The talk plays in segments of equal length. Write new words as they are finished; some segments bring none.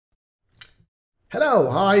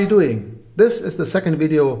Hello, how are you doing? This is the second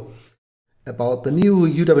video about the new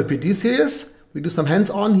UWP-D series. We do some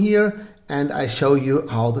hands-on here and I show you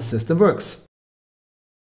how the system works.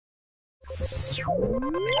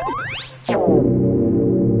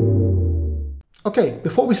 Okay,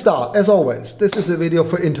 before we start, as always, this is a video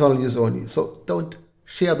for internal use only, so don't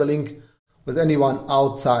share the link with anyone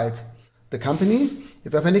outside the company.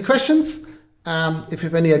 If you have any questions, if you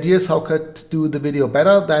have any ideas how could do the video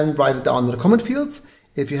better, then write it down in the comment fields.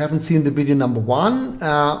 If you haven't seen the video number 1,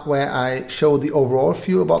 where I show the overall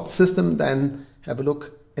view about the system, then have a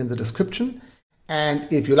look in the description. And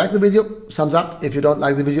if you like the video, thumbs up. If you don't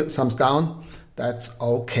like the video, thumbs down. That's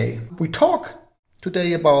okay. We talk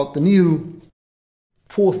today about the new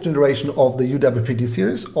 4th generation of the UWP-D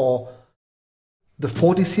series, or the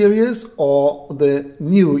 40 series, or the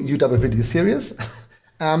new UWP-D series.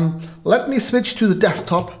 Let me switch to the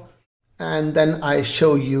desktop and then I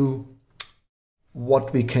show you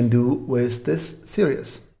what we can do with this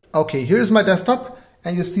series. Okay, here's my desktop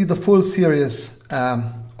and you see the full series,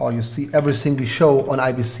 or you see everything we show on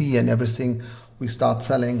IBC and everything we start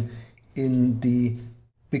selling in the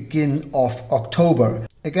beginning of October.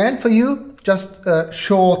 Again, for you, just a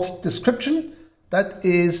short description. That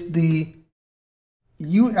is the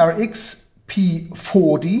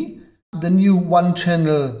UWP-P40, the new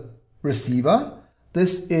one-channel receiver.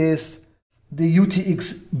 This is the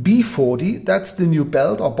UTX-B40, that's the new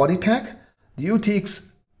belt or body pack. The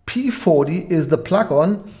UTX-P40 is the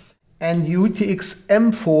plug-on, and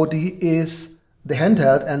UTX-M40 is the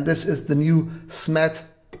handheld, and this is the new SMAT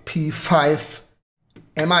P5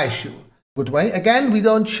 MI shoe. Good way. Again, we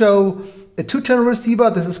don't show a 2-channel receiver.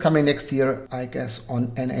 This is coming next year, I guess,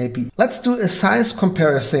 on NAB. Let's do a size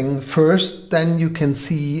comparison first, then you can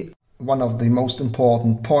see one of the most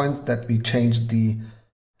important points, that we change the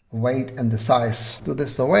weight and the size. Do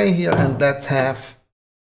this away here and let's have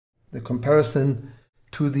the comparison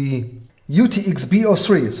to the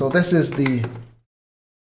UTX-B03. So this is the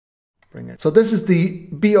this is the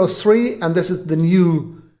B03 and this is the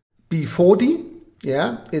new B40.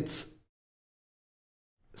 Yeah, it's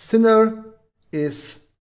thinner, is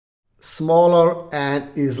smaller and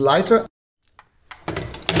is lighter.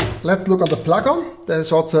 Let's look at the plug-on.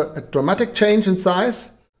 There's also a dramatic change in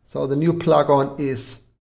size. So the new plug-on is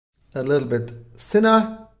a little bit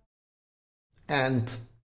thinner and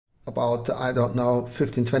about, I don't know,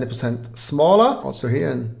 15-20% smaller. Also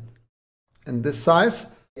here in this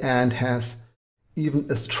size, and has even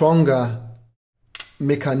a stronger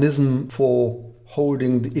mechanism for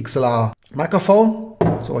holding the XLR microphone.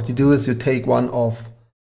 So what you do is you take one of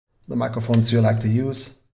the microphones you like to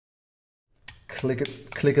use, click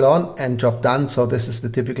it on and job done. So this is the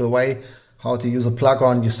typical way how to use a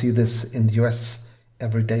plug-on. You see this in the US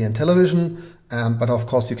every day in television, but of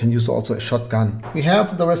course you can use also a shotgun. We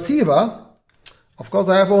have the receiver. Of course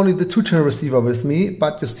I have only the 2-channel receiver with me,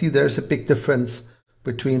 but you see there's a big difference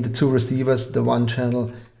between the 2 receivers, the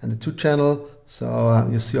 1-channel and the 2-channel. So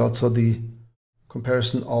you see also the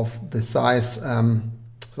comparison of the size. So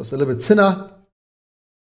it's a little bit thinner.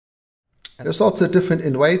 And there's also different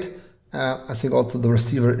in weight. I think also the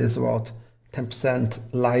receiver is about 10%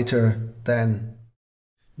 lighter than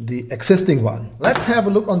the existing one. Let's have a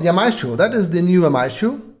look on the MI shoe. That is the new MI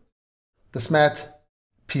shoe, the SMAT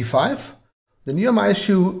P5. The new MI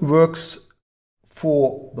shoe works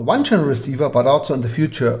for the 1-channel receiver, but also in the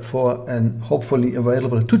future for an hopefully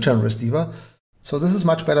available 2-channel receiver. So this is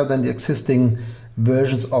much better than the existing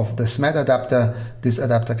versions of the SMAT adapter. This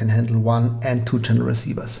adapter can handle 1- and 2-channel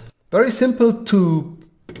receivers. Very simple to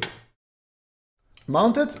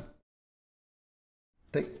mount it.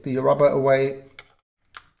 Take the rubber away,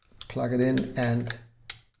 plug it in and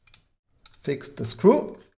fix the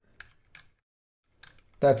screw.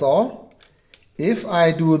 That's all. If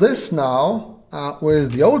I do this now, where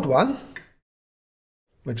is the old one,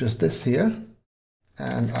 which is this here,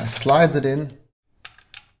 and I slide it in,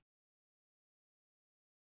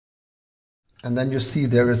 and then you see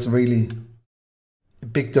there is really a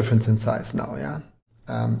big difference in size now. Yeah,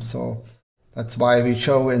 so that's why we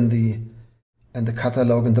show in the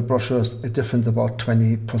catalog and the brochures a difference about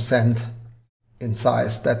 20% in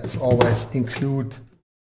size. That's always include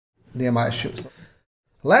the MI shoes.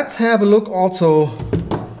 Let's have a look also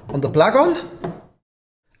on the plug-on.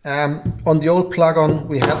 On the old plug-on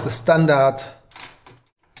we had the standard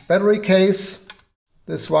battery case,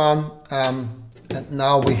 this one, and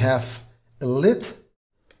now we have a lid,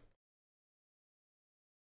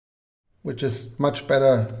 which is much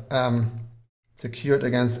better secured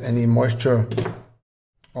against any moisture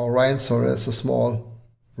or rain. So there's a small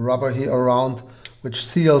rubber here around which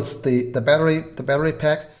seals the battery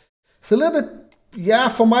pack. It's a little bit yeah,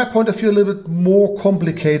 from my point of view, a little bit more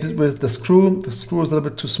complicated with the screw. The screw is a little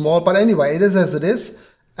bit too small, but anyway, it is as it is.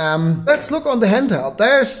 Let's look on the handheld.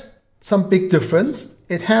 There's some big difference.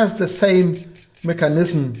 It has the same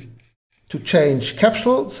mechanism to change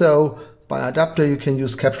capsule. So by adapter, you can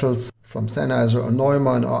use capsules from Sennheiser or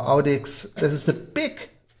Neumann or Audix. This is the big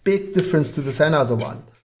difference to the Sennheiser one.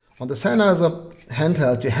 On the Sennheiser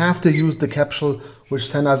handheld, you have to use the capsule which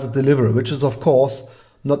Sennheiser deliver, which is of course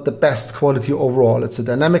not the best quality overall. It's a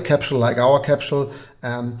dynamic capsule like our capsule,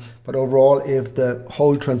 but overall, if the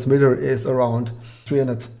whole transmitter is around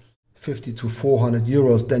 350 to 400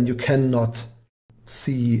 euros, then you cannot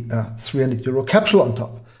see a 300 euro capsule on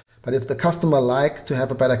top. But if the customer like to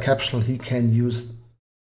have a better capsule, he can use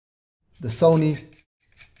the Sony,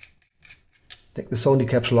 take the Sony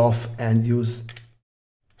capsule off and use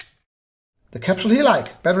the capsule he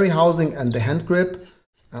like, battery housing and the hand grip.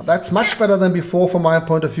 Now that's much better than before from my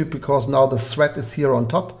point of view, because now the thread is here on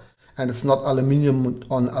top and it's not aluminium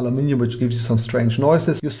on aluminium, which gives you some strange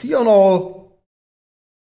noises. You see on all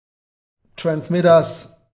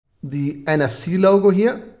transmitters the NFC logo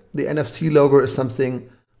here. The NFC logo is something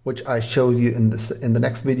which I show you in the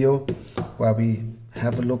next video, where we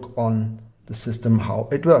have a look on the system, how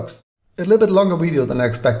it works. A little bit longer video than I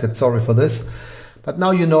expected, sorry for this. But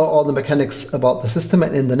now you know all the mechanics about the system,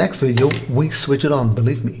 and in the next video we switch it on,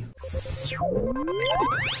 believe me.